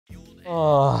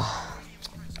Oh.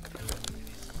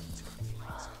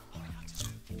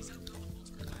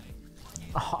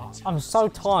 Oh, I'm so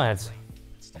tired.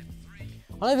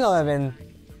 I don't think I've ever been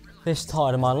this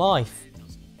tired in my life.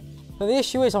 But the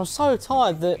issue is I'm so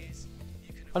tired that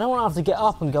I don't want to have to get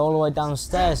up and go all the way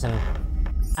downstairs and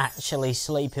actually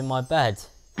sleep in my bed.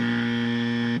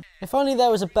 If only there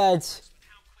was a bed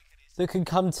that could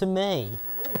come to me.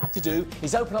 All you have to do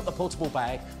is open up the portable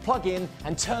bag, plug in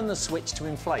and turn the switch to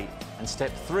inflate. And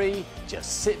step 3,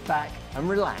 just sit back and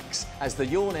relax as the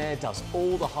Yawn Air does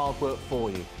all the hard work for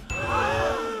you.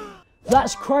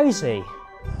 That's crazy.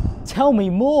 Tell me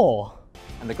more.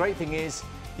 And the great thing is,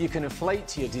 you can inflate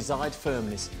to your desired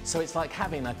firmness, so it's like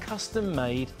having a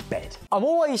custom-made bed. I'm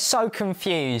always so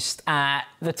confused at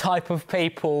the type of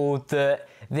people that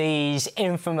these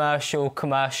infomercial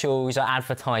commercials are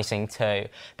advertising to,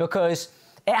 because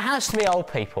it has to be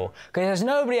old people, because there's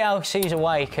nobody else who's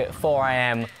awake at 4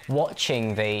 AM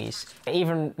watching these,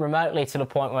 even remotely to the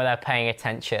point where they're paying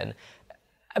attention.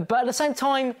 But at the same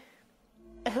time,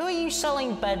 who are you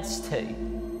selling beds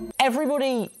to?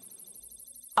 Everybody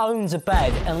owns a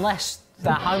bed unless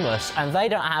they're homeless and they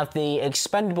don't have the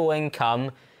expendable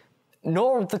income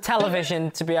nor the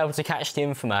television to be able to catch the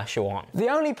infomercial on. The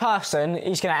only person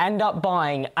who's going to end up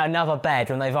buying another bed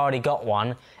when they've already got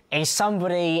one is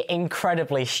somebody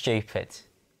incredibly stupid.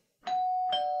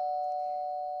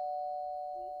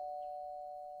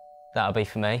 That'll be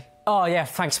for me. Oh yeah,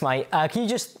 thanks mate. Can you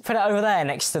just put it over there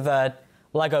next to the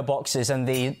Lego boxes and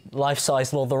the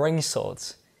life-size Lord of the Rings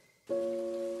swords?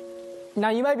 Now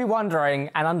you may be wondering,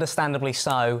 and understandably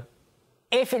so,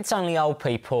 if it's only old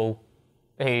people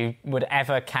who would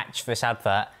ever catch this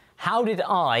advert, how did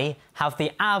I have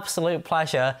the absolute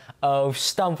pleasure of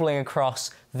stumbling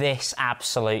across this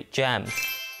absolute gem?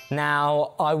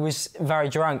 Now, I was very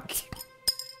drunk.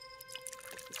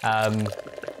 That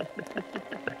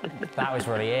was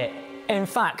really it. In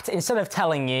fact, instead of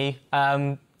telling you,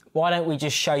 why don't we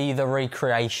just show you the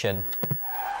recreation?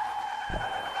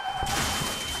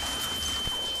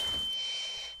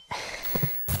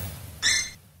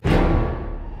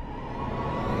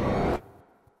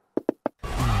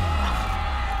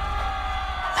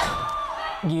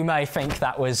 You may think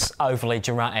that was overly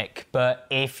dramatic, but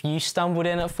if you stumbled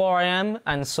in at 4 AM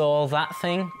and saw that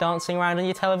thing dancing around on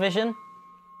your television,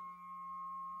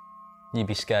 you'd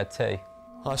be scared too.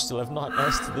 I still have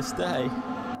nightmares to this day.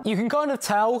 You can kind of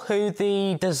tell who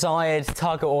the desired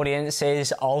target audience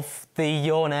is of the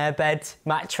Yawn Air Bed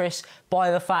mattress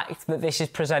by the fact that this is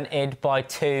presented by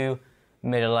 2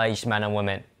 middle-aged men and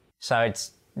women. So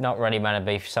it's not really meant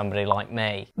to be for somebody like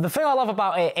me. The thing I love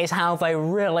about it is how they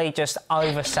really just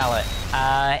oversell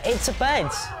it. It's a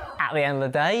bed, at the end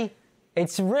of the day.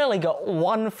 It's really got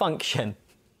one function.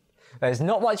 There's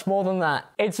not much more than that.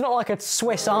 It's not like a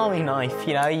Swiss Army knife,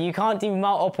 you know, you can't do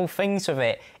multiple things with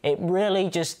it. It really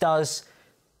just does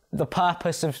the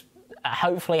purpose of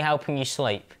hopefully helping you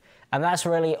sleep. And that's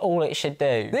really all it should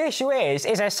do. The issue is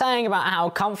they're saying about how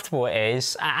comfortable it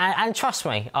is, and trust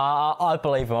me, I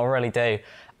believe them, I really do.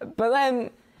 But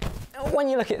then, when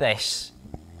you look at this,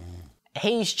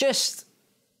 he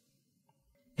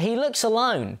looks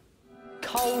alone.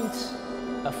 Cold,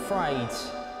 afraid,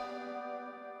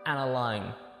 and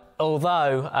alone.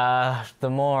 Although, the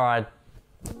more I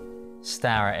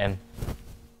stare at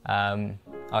him,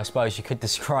 I suppose you could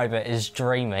describe it as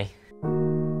dreamy.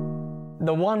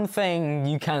 The one thing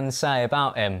you can say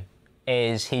about him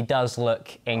is he does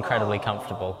look incredibly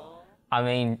comfortable. I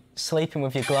mean, sleeping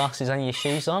with your glasses and your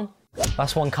shoes on,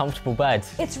 that's one comfortable bed.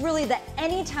 It's really the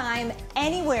anytime,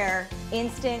 anywhere,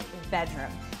 instant bedroom.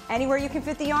 Anywhere you can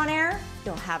fit the Yawn Air,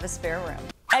 you'll have a spare room.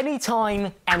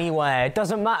 Anytime, anywhere. It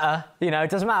doesn't matter, you know, it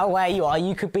doesn't matter where you are.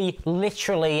 You could be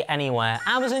literally anywhere.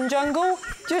 Amazon jungle,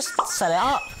 just set it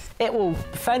up. It will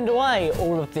fend away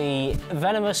all of the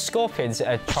venomous scorpions that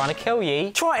are trying to kill you.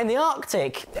 Try it in the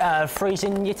Arctic,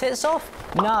 freezing your tits off.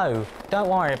 No, don't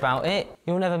worry about it.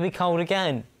 You'll never be cold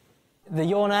again. The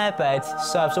Yawn Air Bed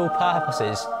serves all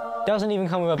purposes. Doesn't even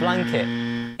come with a blanket.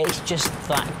 It's just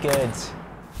that good.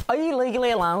 Are you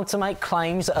legally allowed to make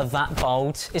claims that are that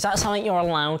bold? Is that something you're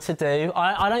allowed to do?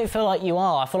 I don't feel like you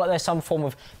are. I feel like there's some form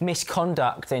of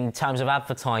misconduct in terms of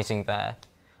advertising there.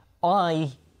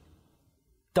 I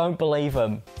don't believe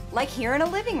them. Like here in a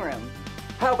living room.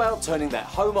 How about turning that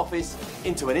home office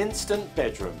into an instant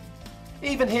bedroom?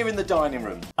 Even here in the dining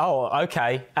room. Oh,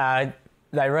 okay.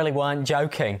 They really weren't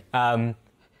joking.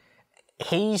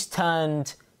 He's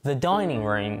turned the dining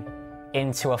room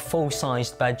into a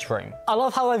full-sized bedroom. I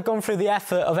love how they've gone through the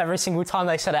effort of every single time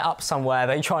they set it up somewhere,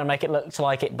 they try and make it look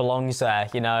like it belongs there,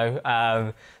 you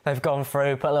know. They've gone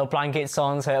through, put little blankets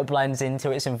on so it blends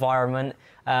into its environment.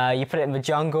 You put it in the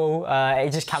jungle,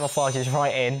 it just camouflages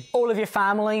right in. All of your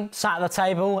family sat at the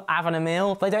table having a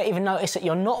meal. They don't even notice that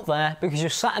you're not there because you're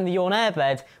sat in the Yawn Air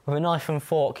Bed with a knife and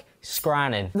fork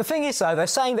scranning. The thing is though, they're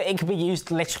saying that it could be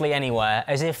used literally anywhere,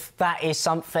 as if that is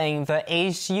something that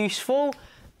is useful.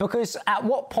 Because at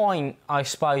what point, I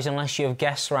suppose, unless you have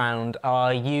guests around,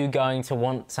 are you going to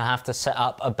want to have to set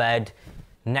up a bed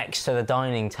next to the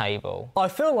dining table? I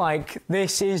feel like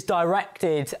this is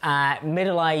directed at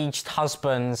middle-aged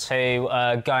husbands who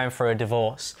are going through a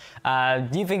divorce.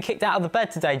 You've been kicked out of the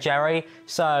bed today, Jerry,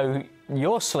 so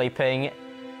you're sleeping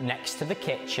next to the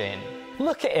kitchen.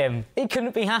 Look at him, he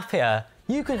couldn't be happier.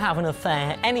 You can have an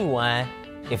affair anywhere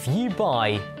if you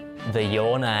buy the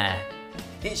Yawn Air.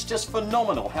 It's just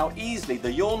phenomenal how easily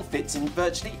the Yawn fits in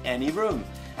virtually any room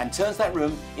and turns that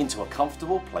room into a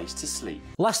comfortable place to sleep.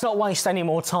 Let's not waste any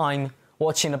more time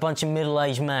watching a bunch of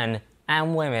middle-aged men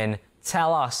and women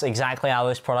tell us exactly how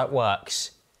this product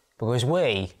works, because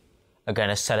we are going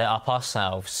to set it up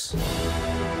ourselves.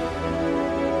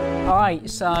 Alright,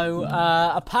 so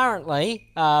apparently,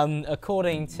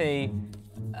 according to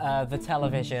the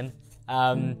television,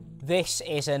 this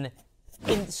is an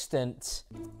instant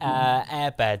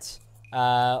airbed,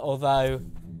 although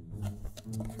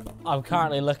I'm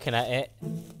currently looking at it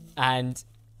and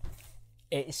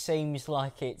it seems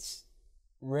like it's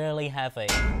really heavy.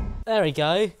 There we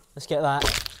go, let's get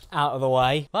that out of the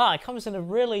way. Ah, it comes in a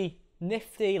really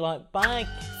nifty like bag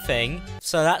thing,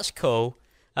 so that's cool.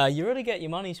 You really get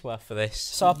your money's worth for this.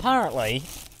 So apparently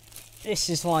this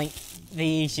is like the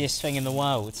easiest thing in the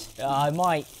world. I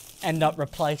might end up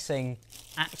replacing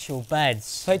actual beds.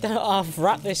 So I've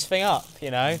wrapped this thing up, you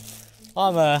know.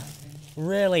 I'm a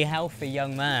really healthy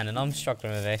young man and I'm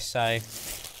struggling with this, so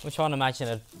I'm trying to imagine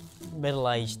a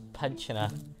middle-aged pensioner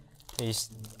who's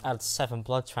had 7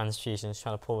 blood transfusions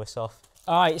trying to pull this off.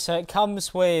 Alright, so it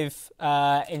comes with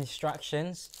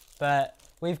instructions, but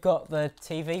we've got the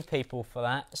TV people for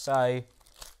that, so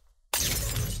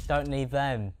don't need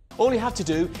them. All you have to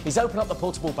do is open up the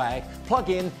portable bag, plug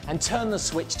in and turn the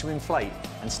switch to inflate.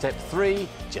 And step 3,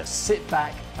 just sit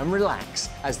back and relax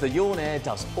as the Yawn Air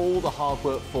does all the hard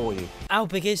work for you. How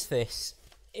big is this?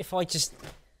 If I just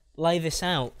lay this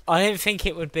out, I don't think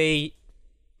it would be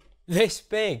this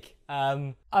big.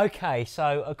 Okay,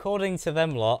 so according to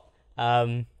them lot,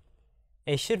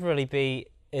 it should really be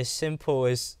as simple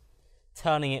as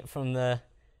turning it from the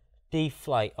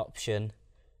deflate option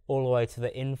all the way to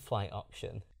the inflate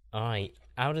option. Alright,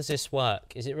 how does this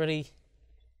work? Is it really...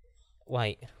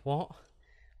 Wait, what?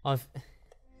 Does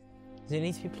it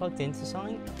need to be plugged into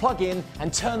something? Plug in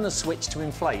and turn the switch to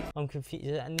inflate. I'm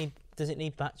confused. Does it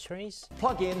need batteries?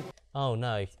 Plug in. Oh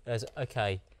no,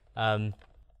 okay.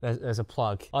 There's a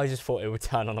plug. I just thought it would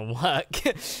turn on and work.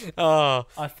 Oh,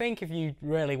 I think if you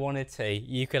really wanted to,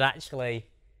 you could actually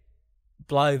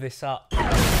blow this up.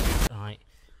 Alright.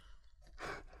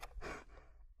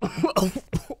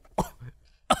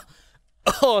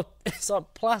 Oh, it's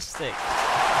like plastic.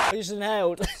 I just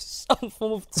inhaled some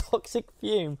form of toxic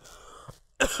fume.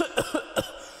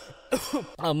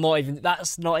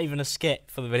 That's not even a skit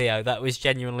for the video. That was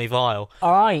genuinely vile.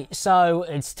 Alright, so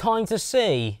it's time to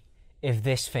see if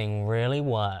this thing really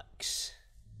works.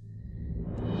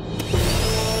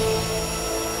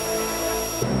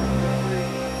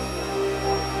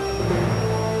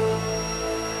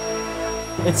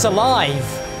 It's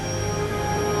alive!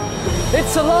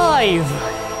 It's alive!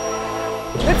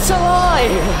 It's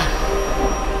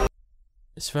alive!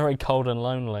 It's very cold and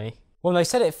lonely. Well, they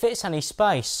said it fits any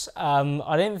space.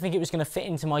 I didn't think it was going to fit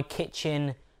into my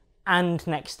kitchen and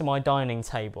next to my dining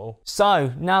table.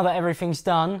 So, now that everything's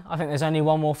done, I think there's only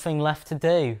one more thing left to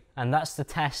do. And that's the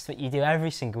test that you do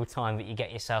every single time that you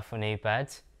get yourself a new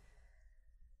bed.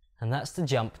 And that's the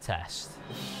jump test.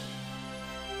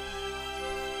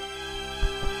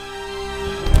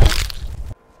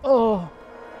 Oh,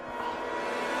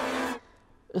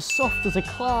 as soft as a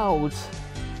cloud.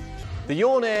 The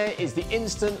Yawn Air is the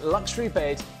instant luxury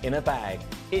bed in a bag.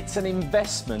 It's an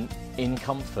investment in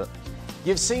comfort.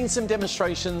 You've seen some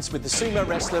demonstrations with the sumo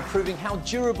wrestler proving how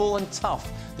durable and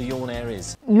tough the Yawn Air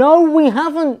is. No, we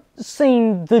haven't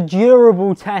seen the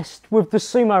durable test with the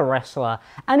sumo wrestler.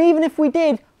 And even if we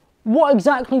did, what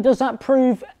exactly does that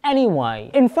prove anyway?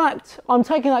 In fact, I'm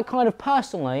taking that kind of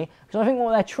personally, because I think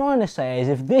what they're trying to say is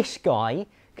if this guy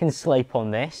can sleep on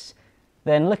this,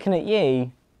 then looking at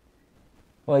you,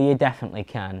 well, you definitely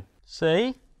can.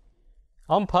 See?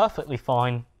 I'm perfectly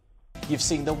fine. You've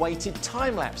seen the weighted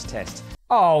time-lapse test.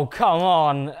 Oh, come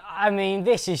on. I mean,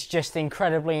 this is just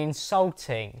incredibly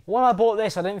insulting. When I bought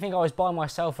this, I didn't think I was buying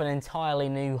myself an entirely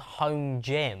new home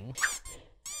gym.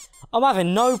 I'm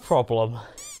having no problem.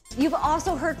 You've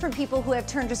also heard from people who have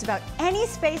turned just about any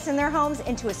space in their homes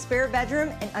into a spare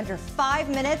bedroom in under 5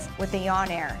 minutes with the Yawn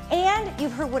Air. And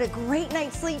you've heard what a great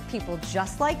night's sleep people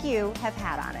just like you have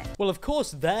had on it. Well, of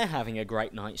course they're having a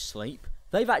great night's sleep.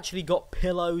 They've actually got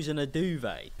pillows and a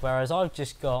duvet. Whereas I've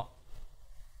just got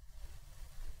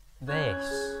this.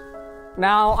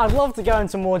 Now, I'd love to go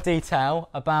into more detail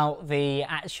about the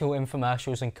actual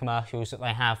infomercials and commercials that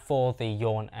they have for the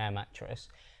Yawn Air mattress.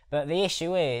 But the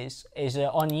issue is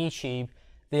that on YouTube,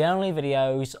 the only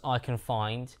videos I can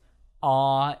find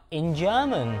are in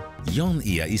German. Yawn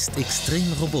Air ist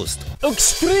extrem robust.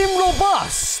 Extreme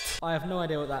robust! I have no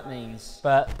idea what that means.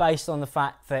 But based on the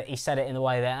fact that he said it in the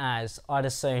way that it has, I'd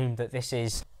assume that this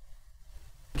is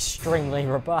extremely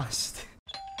robust.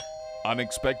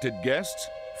 Unexpected guests?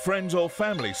 Friends or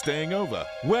family staying over?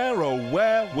 Where oh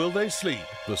where will they sleep?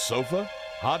 The sofa?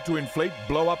 Hard to inflate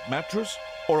blow-up mattress?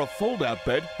 Or a fold-out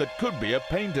bed that could be a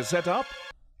pain to set up?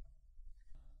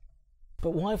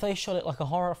 But why have they shot it like a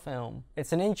horror film?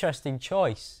 It's an interesting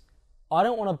choice. I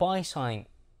don't want to buy something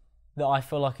that I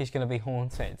feel like is going to be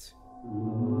haunted.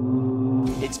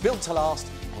 It's built to last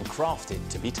and crafted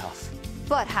to be tough.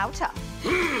 But how tough?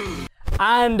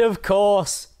 And of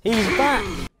course, he's back!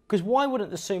 Because why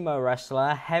wouldn't the sumo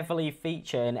wrestler heavily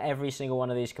feature in every single one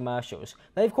of these commercials?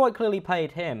 They've quite clearly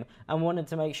paid him and wanted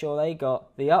to make sure they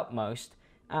got the utmost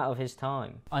out of his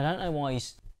time. I don't know why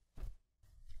he's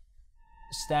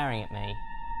staring at me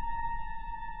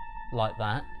like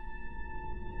that.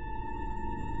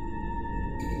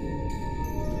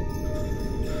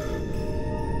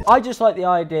 I just like the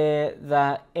idea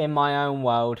that in my own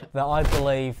world that I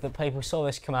believe that people saw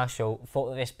this commercial, thought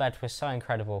that this bed was so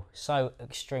incredible, so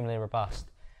extremely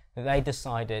robust, that they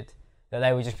decided that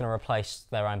they were just going to replace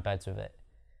their own beds with it.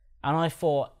 And I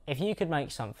thought, if you could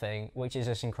make something which is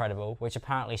this incredible, which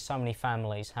apparently so many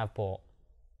families have bought,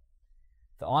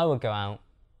 that I would go out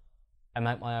and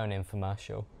make my own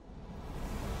infomercial.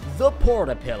 The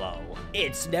Porta-Pillow.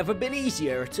 It's never been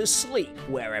easier to sleep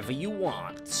wherever you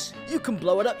want. You can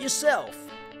blow it up yourself.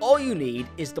 All you need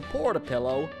is the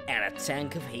Porta-Pillow and a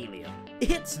tank of helium.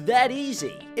 It's that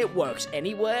easy. It works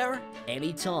anywhere,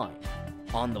 anytime.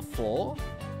 On the floor,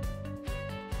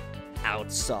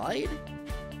 outside,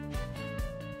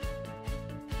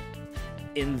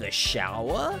 in the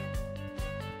shower.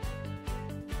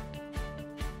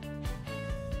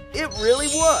 It really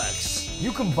works.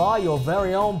 You can buy your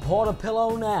very own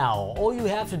Porta-Pillow now. All you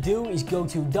have to do is go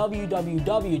to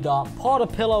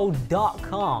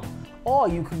www.portapillow.com, or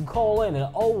you can call in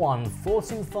at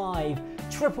 01425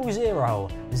 000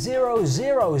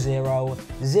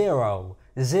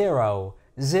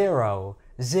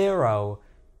 000.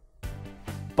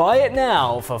 Buy it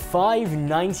now for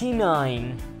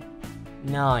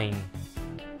 $5.99.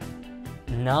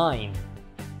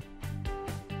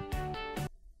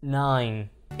 9.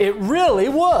 It really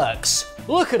works!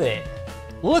 Look at it!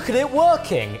 Look at it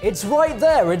working! It's right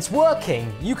there, it's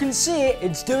working! You can see it,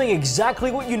 it's doing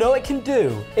exactly what you know it can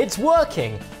do! It's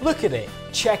working! Look at it!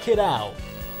 Check it out!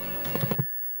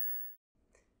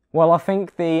 Well, I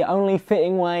think the only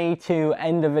fitting way to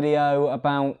end a video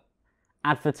about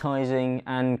advertising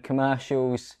and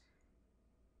commercials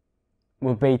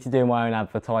would be to do my own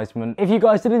advertisement. If you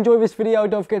guys did enjoy this video,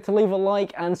 don't forget to leave a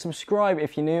like and subscribe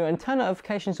if you're new, and turn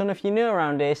notifications on if you're new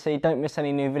around here so you don't miss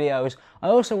any new videos. I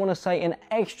also want to say an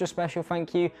extra special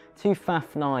thank you to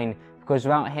Faf9, because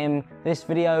without him, this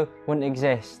video wouldn't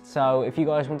exist. So if you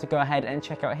guys want to go ahead and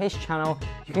check out his channel,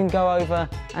 you can go over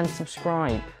and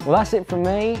subscribe. Well, that's it from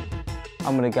me.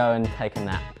 I'm gonna go and take a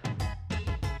nap.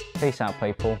 Peace out,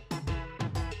 people,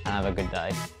 and have a good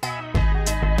day.